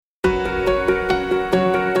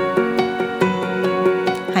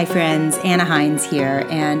friends, Anna Hines here,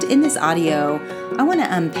 and in this audio, I want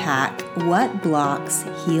to unpack what blocks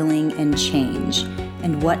healing and change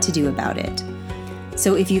and what to do about it.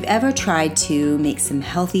 So if you've ever tried to make some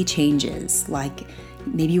healthy changes, like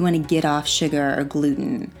maybe you want to get off sugar or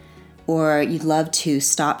gluten, or you'd love to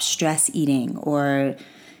stop stress eating, or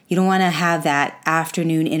you don't want to have that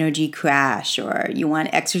afternoon energy crash, or you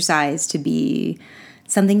want exercise to be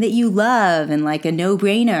something that you love and like a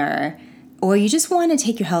no-brainer, or you just want to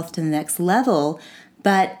take your health to the next level,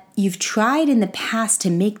 but you've tried in the past to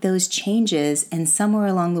make those changes and somewhere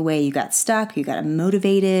along the way you got stuck, you got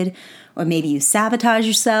unmotivated, or maybe you sabotage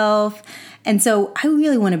yourself. And so I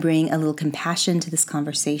really want to bring a little compassion to this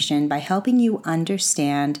conversation by helping you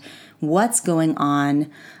understand what's going on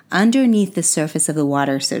underneath the surface of the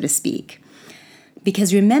water, so to speak.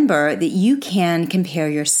 Because remember that you can compare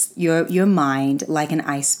your mind like an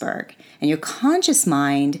iceberg, and your conscious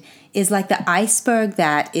mind is like the iceberg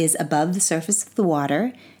that is above the surface of the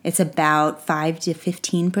water. It's about 5 to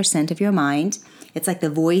 15% of your mind. It's like the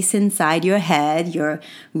voice inside your head, your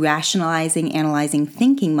rationalizing, analyzing,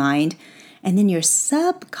 thinking mind. And then your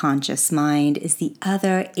subconscious mind is the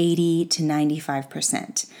other 80 to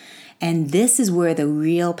 95%. And this is where the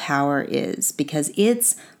real power is, because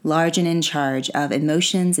it's large and in charge of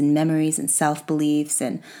emotions and memories and self-beliefs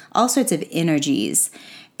and all sorts of energies.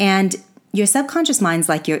 And your subconscious mind's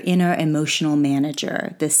like your inner emotional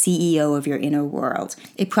manager, the CEO of your inner world.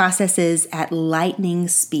 It processes at lightning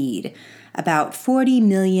speed, about 40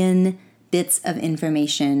 million bits of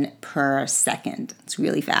information per second. It's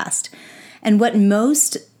really fast. And what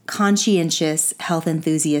most conscientious health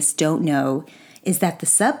enthusiasts don't know is that the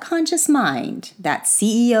subconscious mind, that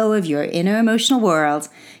CEO of your inner emotional world,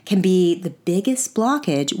 can be the biggest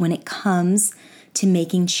blockage when it comes to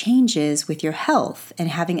making changes with your health and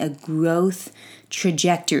having a growth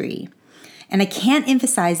trajectory. And I can't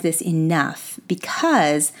emphasize this enough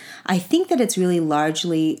because I think that it's really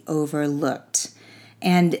largely overlooked.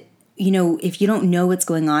 And, if you don't know what's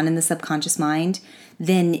going on in the subconscious mind,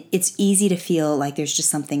 then it's easy to feel like there's just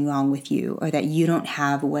something wrong with you or that you don't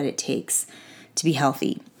have what it takes to be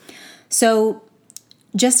healthy. So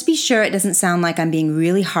just to be sure it doesn't sound like I'm being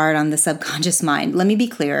really hard on the subconscious mind, let me be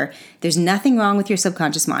clear. There's nothing wrong with your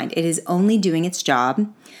subconscious mind. It is only doing its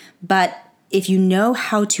job. But if you know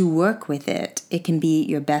how to work with it, it can be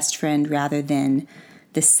your best friend rather than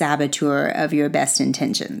the saboteur of your best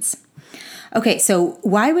intentions. Okay, so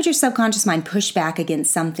why would your subconscious mind push back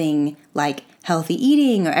against something like healthy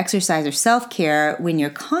eating or exercise or self-care when your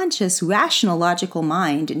conscious, rational, logical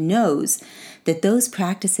mind knows that those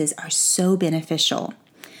practices are so beneficial?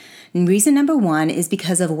 And reason number one is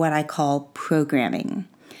because of what I call programming.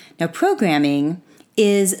 Now, programming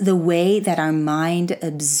is the way that our mind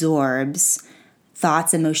absorbs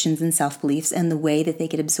thoughts, emotions, and self-beliefs and the way that they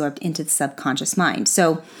get absorbed into the subconscious mind.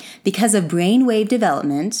 So because of brainwave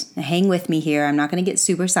development, hang with me here, I'm not going to get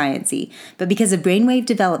super sciencey, but because of brainwave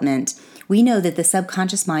development, we know that the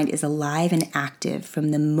subconscious mind is alive and active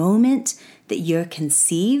from the moment that you're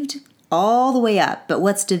conceived all the way up. But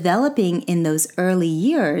what's developing in those early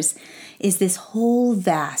years is this whole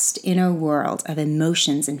vast inner world of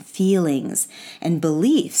emotions and feelings and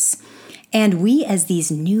beliefs. And we, as these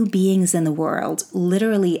new beings in the world,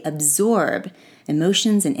 literally absorb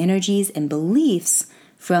emotions and energies and beliefs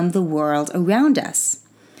from the world around us.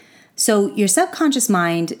 So your subconscious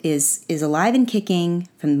mind is alive and kicking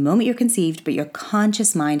from the moment you're conceived, but your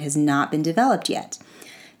conscious mind has not been developed yet.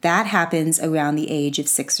 That happens around the age of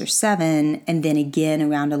 6 or 7, and then again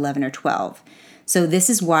around 11 or 12. So this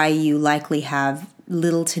is why you likely have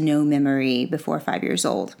little to no memory before 5 years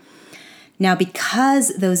old. Now,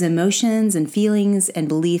 because those emotions and feelings and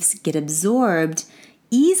beliefs get absorbed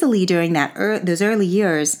easily during those early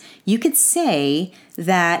years, you could say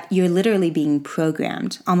that you're literally being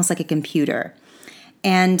programmed, almost like a computer.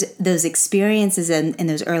 And those experiences in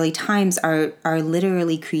those early times are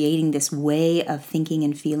literally creating this way of thinking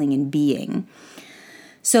and feeling and being.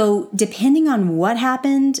 So depending on what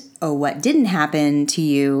happened or what didn't happen to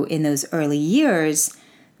you in those early years,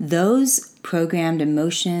 those programmed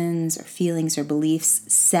emotions or feelings or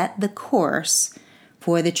beliefs set the course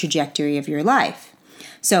for the trajectory of your life.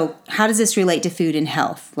 So how does this relate to food and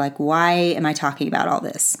health? Like, why am I talking about all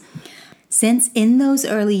this? Since in those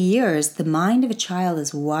early years, the mind of a child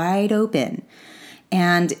is wide open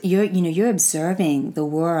and you're observing the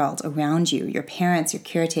world around you, your parents, your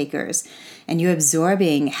caretakers, and you're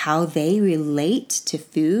absorbing how they relate to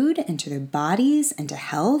food and to their bodies and to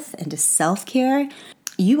health and to self-care.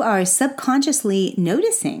 You are subconsciously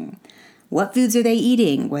noticing what foods are they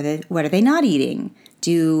eating, what are they not eating?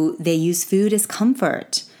 Do they use food as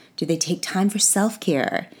comfort? Do they take time for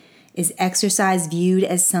self-care? Is exercise viewed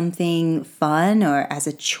as something fun or as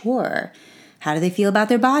a chore? How do they feel about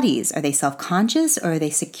their bodies? Are they self-conscious or are they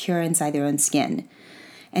secure inside their own skin?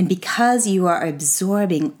 And because you are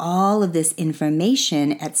absorbing all of this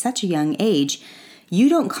information at such a young age, you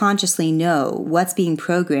don't consciously know what's being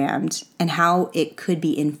programmed and how it could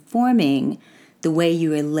be informing the way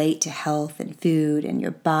you relate to health and food and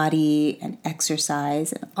your body and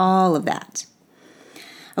exercise and all of that.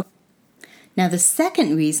 Okay. Now, the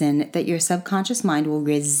second reason that your subconscious mind will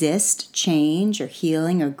resist change or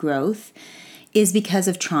healing or growth is because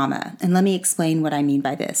of trauma. And let me explain what I mean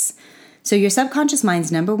by this. So your subconscious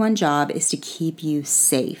mind's number one job is to keep you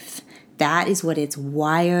safe. That is what it's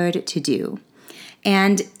wired to do.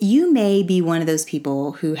 And you may be one of those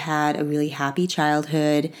people who had a really happy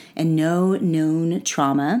childhood and no known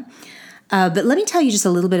trauma. But let me tell you just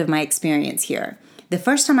a little bit of my experience here. The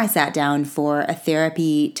first time I sat down for a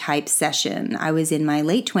therapy type session, I was in my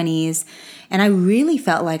late 20s, and I really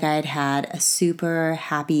felt like I had had a super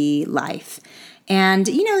happy life. And,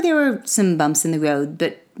 there were some bumps in the road,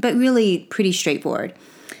 but really pretty straightforward.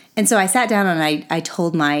 And so I sat down and I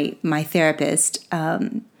told my therapist,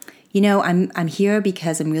 I'm here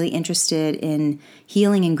because I'm really interested in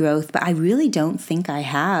healing and growth, but I really don't think I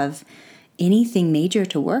have anything major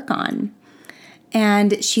to work on.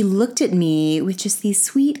 And she looked at me with just these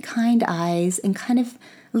sweet, kind eyes and kind of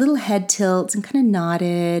a little head tilt and kind of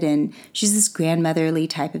nodded. And she's this grandmotherly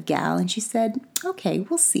type of gal. And she said, okay,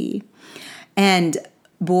 we'll see. And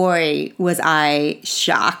boy, was I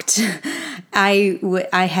shocked. I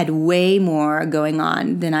had way more going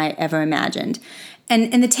on than I ever imagined.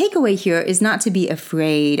 And the takeaway here is not to be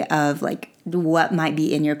afraid of like what might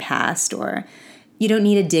be in your past, or you don't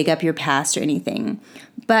need to dig up your past or anything.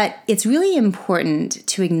 But it's really important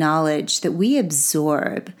to acknowledge that we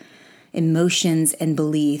absorb emotions and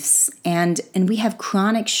beliefs, and we have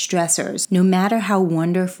chronic stressors. No matter how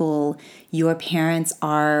wonderful your parents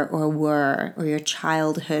are or were, or your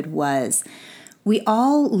childhood was, we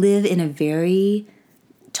all live in a very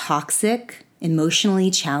toxic,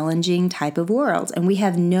 emotionally challenging type of world, and we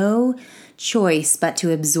have no choice but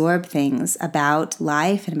to absorb things about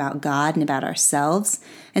life and about God and about ourselves.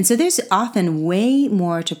 And so there's often way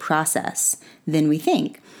more to process than we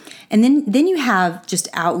think. And then you have just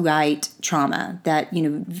outright trauma, that,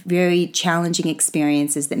 very challenging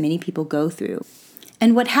experiences that many people go through.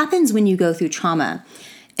 And what happens when you go through trauma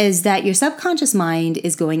is that your subconscious mind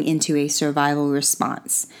is going into a survival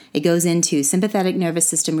response. It goes into sympathetic nervous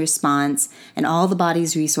system response, and all the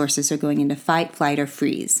body's resources are going into fight, flight, or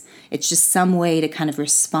freeze. It's just some way to kind of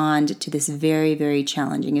respond to this very, very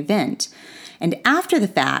challenging event. And after the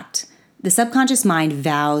fact, the subconscious mind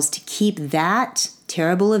vows to keep that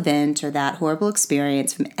terrible event or that horrible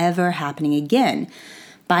experience from ever happening again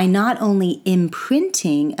by not only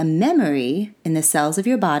imprinting a memory in the cells of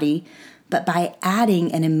your body, but by adding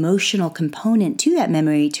an emotional component to that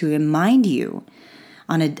memory to remind you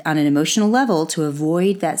on an emotional level to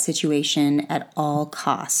avoid that situation at all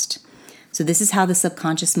cost. So this is how the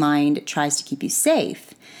subconscious mind tries to keep you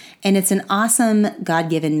safe. And it's an awesome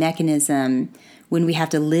God-given mechanism when we have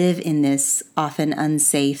to live in this often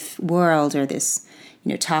unsafe world, or this,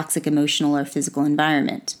 toxic emotional or physical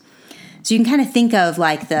environment. So you can kind of think of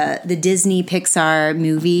like the Disney Pixar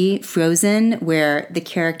movie Frozen, where the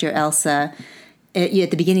character Elsa, at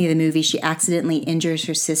the beginning of the movie, she accidentally injures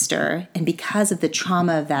her sister. And because of the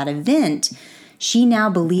trauma of that event, she now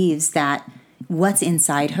believes that what's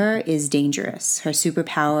inside her is dangerous. Her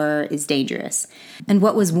superpower is dangerous. And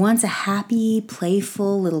what was once a happy,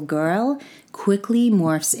 playful little girl quickly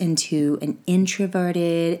morphs into an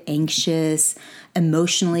introverted, anxious,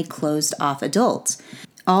 emotionally closed-off adult,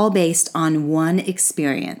 all based on one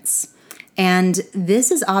experience. And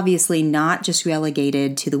this is obviously not just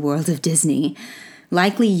relegated to the world of Disney.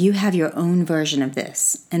 Likely you have your own version of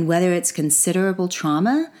this, and whether it's considerable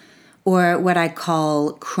trauma or what I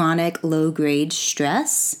call chronic low-grade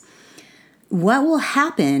stress, what will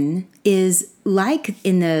happen is, like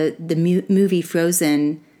in the movie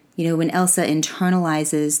Frozen, when Elsa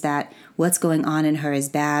internalizes that what's going on in her is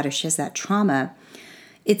bad, or she has that trauma,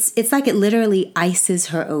 it's like it literally ices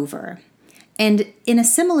her over. And in a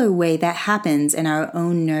similar way, that happens in our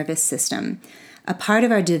own nervous system. A part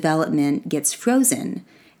of our development gets frozen.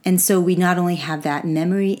 And so we not only have that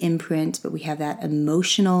memory imprint, but we have that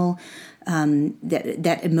emotional,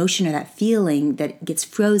 that emotion or that feeling that gets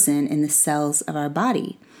frozen in the cells of our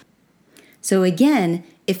body. So again,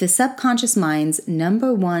 if the subconscious mind's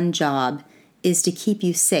number one job is to keep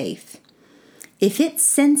you safe, if it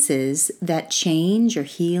senses that change or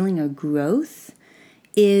healing or growth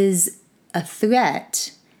is a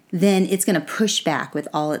threat, then it's going to push back with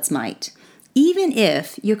all its might. Even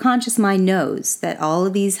if your conscious mind knows that all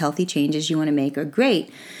of these healthy changes you want to make are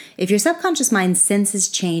great, if your subconscious mind senses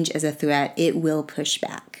change as a threat, it will push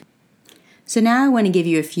back. So now I want to give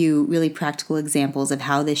you a few really practical examples of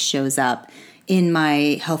how this shows up in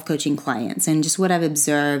my health coaching clients and just what I've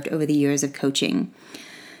observed over the years of coaching.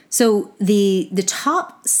 So the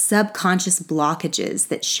top subconscious blockages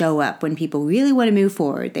that show up when people really want to move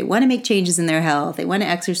forward, they want to make changes in their health, they want to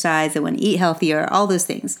exercise, they want to eat healthier, all those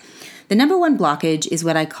things. The number one blockage is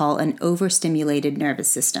what I call an overstimulated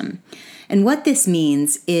nervous system. And what this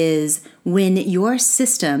means is when your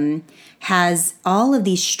system has all of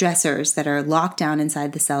these stressors that are locked down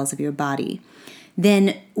inside the cells of your body,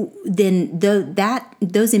 then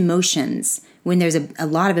those emotions, when there's a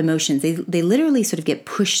lot of emotions, they literally sort of get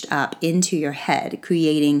pushed up into your head,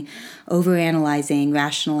 creating overanalyzing,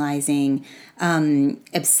 rationalizing,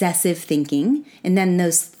 obsessive thinking. And then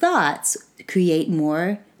those thoughts create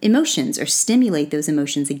more emotions or stimulate those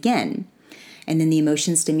emotions again. And then the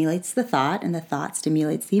emotion stimulates the thought, and the thought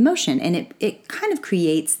stimulates the emotion. And it kind of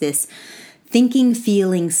creates this thinking,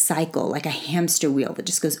 feeling cycle, like a hamster wheel that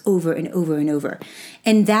just goes over and over and over.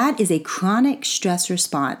 And that is a chronic stress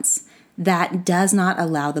response that does not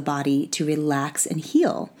allow the body to relax and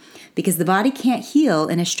heal. Because the body can't heal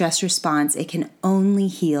in a stress response, it can only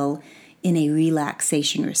heal in a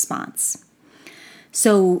relaxation response.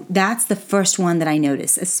 So that's the first one that I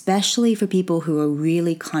notice, especially for people who are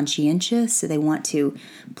really conscientious. So they want to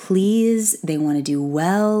please, they want to do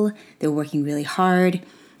well, they're working really hard.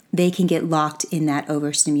 They can get locked in that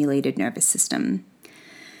overstimulated nervous system.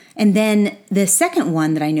 And then the second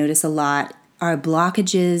one that I notice a lot are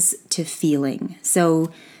blockages to feeling.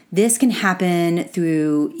 So this can happen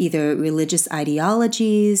through either religious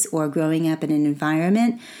ideologies or growing up in an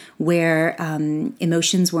environment where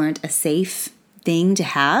emotions weren't a safe thing to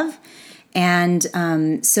have. And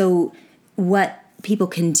so what people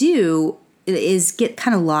can do is get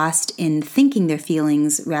kind of lost in thinking their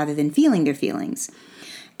feelings rather than feeling their feelings.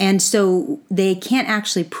 And so they can't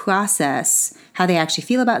actually process how they actually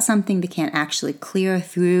feel about something. They can't actually clear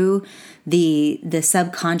through the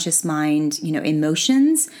subconscious mind,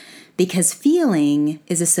 emotions, because feeling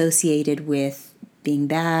is associated with being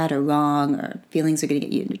bad or wrong, or feelings are going to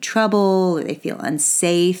get you into trouble, or they feel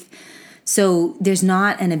unsafe. So there's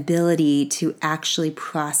not an ability to actually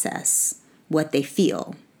process what they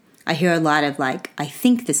feel. I hear a lot of I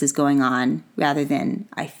think this is going on rather than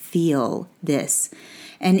I feel this.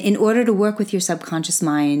 And in order to work with your subconscious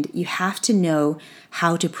mind, you have to know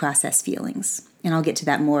how to process feelings. And I'll get to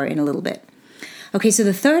that more in a little bit. Okay, so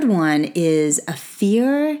the third one is a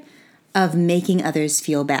fear of making others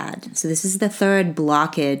feel bad. So this is the third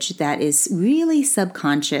blockage that is really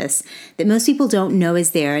subconscious that most people don't know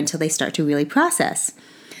is there until they start to really process.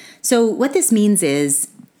 So what this means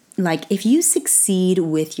is, if you succeed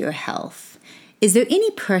with your health, is there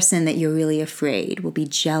any person that you're really afraid will be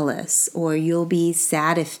jealous, or you'll be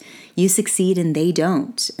sad if you succeed and they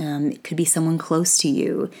don't? It could be someone close to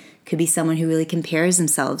you. It could be someone who really compares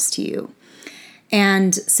themselves to you.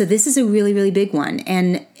 And so this is a really, really big one.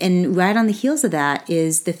 And right on the heels of that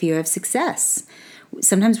is the fear of success.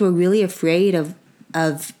 Sometimes we're really afraid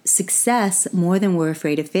of success more than we're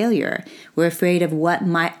afraid of failure. We're afraid of what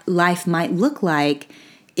life might look like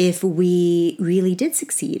if we really did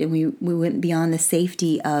succeed and we went beyond the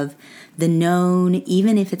safety of the known,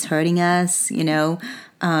 even if it's hurting us, the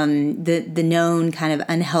known kind of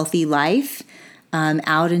unhealthy life,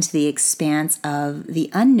 out into the expanse of the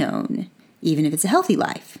unknown, even if it's a healthy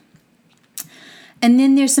life. And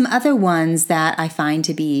then there's some other ones that I find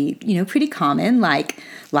to be, pretty common, like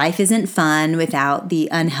life isn't fun without the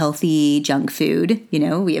unhealthy junk food.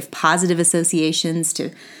 We have positive associations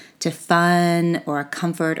to fun or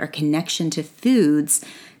comfort or connection to foods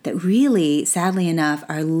that really, sadly enough,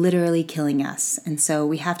 are literally killing us. And so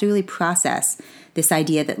we have to really process this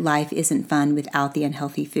idea that life isn't fun without the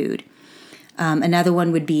unhealthy food. Another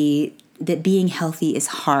one would be that being healthy is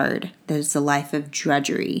hard, that it's a life of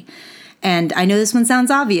drudgery. And I know this one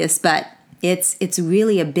sounds obvious, but it's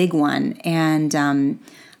really a big one. And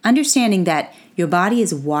understanding that your body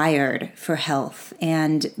is wired for health,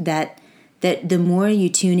 and that the more you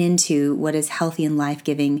tune into what is healthy and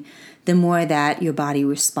life-giving, the more that your body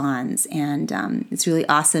responds. And it's really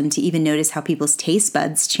awesome to even notice how people's taste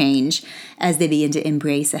buds change as they begin to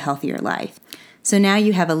embrace a healthier life. So now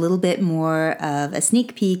you have a little bit more of a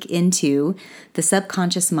sneak peek into the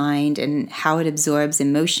subconscious mind and how it absorbs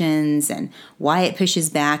emotions and why it pushes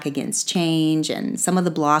back against change and some of the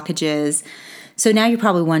blockages. So now you're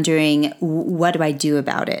probably wondering, what do I do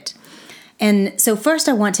about it? And so first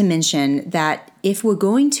I want to mention that if we're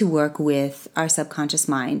going to work with our subconscious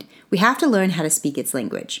mind, we have to learn how to speak its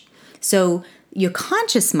language. So your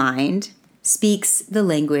conscious mind speaks the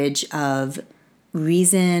language of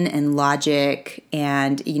reason and logic,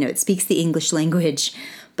 and it speaks the English language,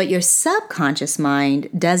 but your subconscious mind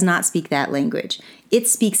does not speak that language. It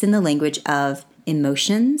speaks in the language of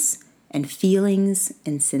emotions and feelings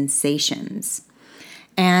and sensations.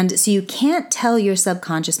 And so you can't tell your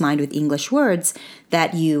subconscious mind with English words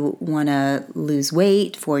that you want to lose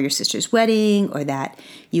weight for your sister's wedding, or that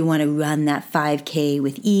you want to run that 5K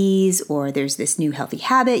with ease, or there's this new healthy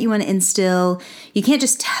habit you want to instill. You can't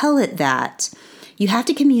just tell it that. You have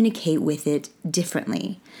to communicate with it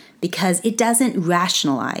differently because it doesn't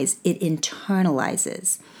rationalize, it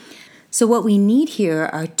internalizes. So what we need here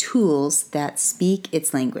are tools that speak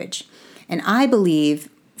its language. And I believe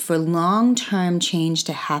for long-term change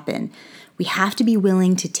to happen, we have to be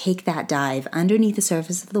willing to take that dive underneath the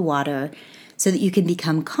surface of the water so that you can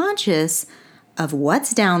become conscious of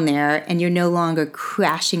what's down there and you're no longer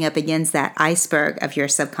crashing up against that iceberg of your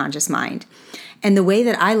subconscious mind. And the way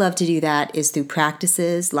that I love to do that is through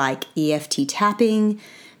practices like EFT tapping,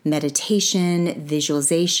 meditation,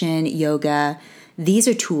 visualization, yoga. These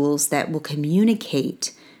are tools that will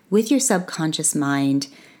communicate with your subconscious mind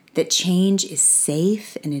that change is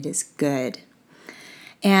safe and it is good.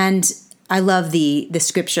 And I love the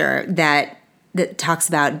scripture that talks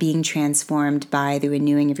about being transformed by the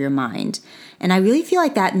renewing of your mind. And I really feel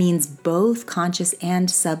like that means both conscious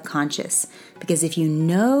and subconscious, because if you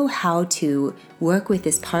know how to work with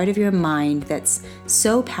this part of your mind that's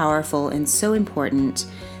so powerful and so important,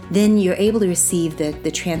 then you're able to receive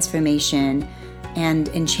the transformation,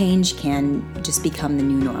 and change can just become the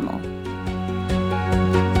new normal.